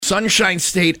Sunshine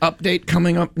State update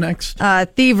coming up next.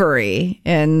 Thievery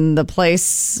in the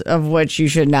place of which you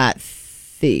should not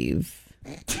thieve.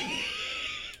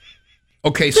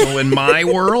 Okay, so in my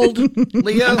world,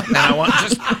 Leah, and I want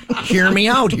just hear me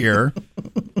out here.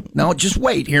 No, just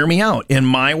wait, hear me out. In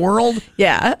my world,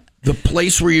 Yeah. the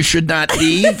place where you should not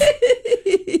thieve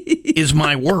is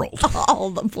my world. All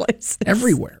the places.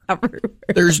 Everywhere.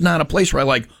 There's not a place where I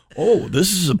like, oh,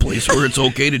 this is a place where it's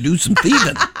okay to do some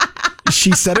thieving.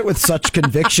 She said it with such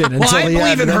conviction. Well, I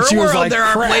believe in her she was world like, there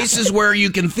are crap. places where you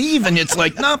can thieve, and it's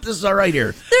like, nope, this is all right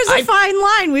here. There's a fine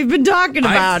line. We've been talking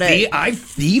about it. I've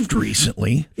thieved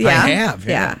recently. Yeah? I have.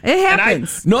 Yeah. It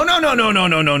happens. No.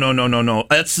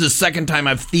 That's the second time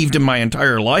I've thieved in my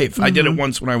entire life. I did it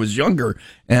once when I was younger,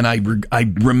 and I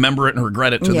remember it and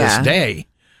regret it to this day.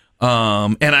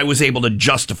 And I was able to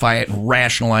justify it and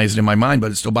rationalize it in my mind,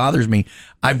 but it still bothers me.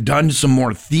 I've done some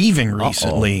more thieving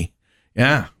recently.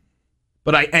 Yeah.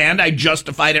 But I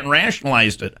justified it and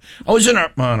rationalized it. I was in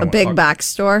a big box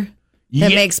store that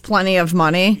makes plenty of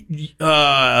money.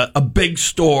 A big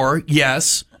store,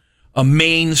 yes. A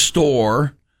main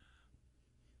store.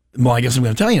 Well, I guess I'm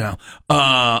going to tell you now.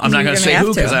 I'm not going to say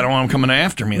who because I don't want them coming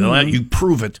after me. They'll let you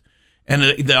prove it. And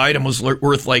the item was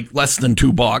worth like less than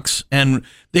 $2. And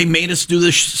they made us do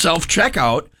the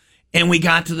self-checkout. And we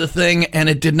got to the thing and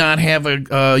it did not have a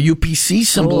UPC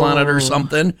symbol on it or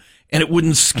something. And it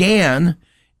wouldn't scan.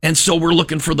 And so we're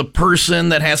looking for the person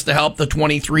that has to help the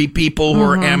 23 people who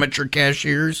are amateur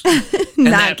cashiers.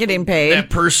 Not getting paid. That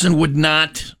person was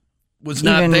not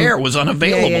there, was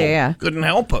unavailable. Yeah. Couldn't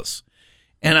help us.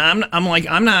 And I'm like,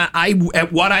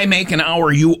 at what I make an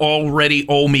hour, you already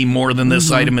owe me more than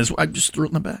this item is. I just threw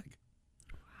it in the bag.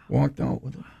 Walked out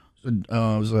with it. It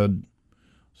was a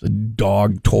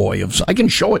dog toy. I can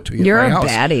show it to you. You're at my a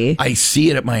house. baddie. I see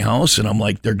it at my house, and I'm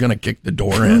like, they're going to kick the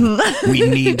door in. We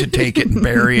need to take it and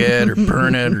bury it or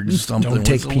burn it or something. Don't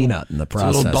take Peanut in the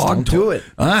process. Little dog Don't toy. do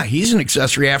it. He's an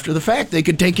accessory after the fact. They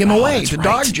could take him away to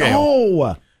dog jail.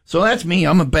 Oh. So that's me.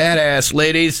 I'm a badass,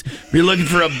 ladies. If you're looking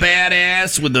for a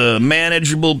badass with a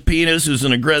manageable penis who's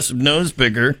an aggressive nose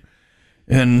picker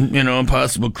and, a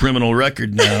possible criminal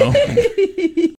record now.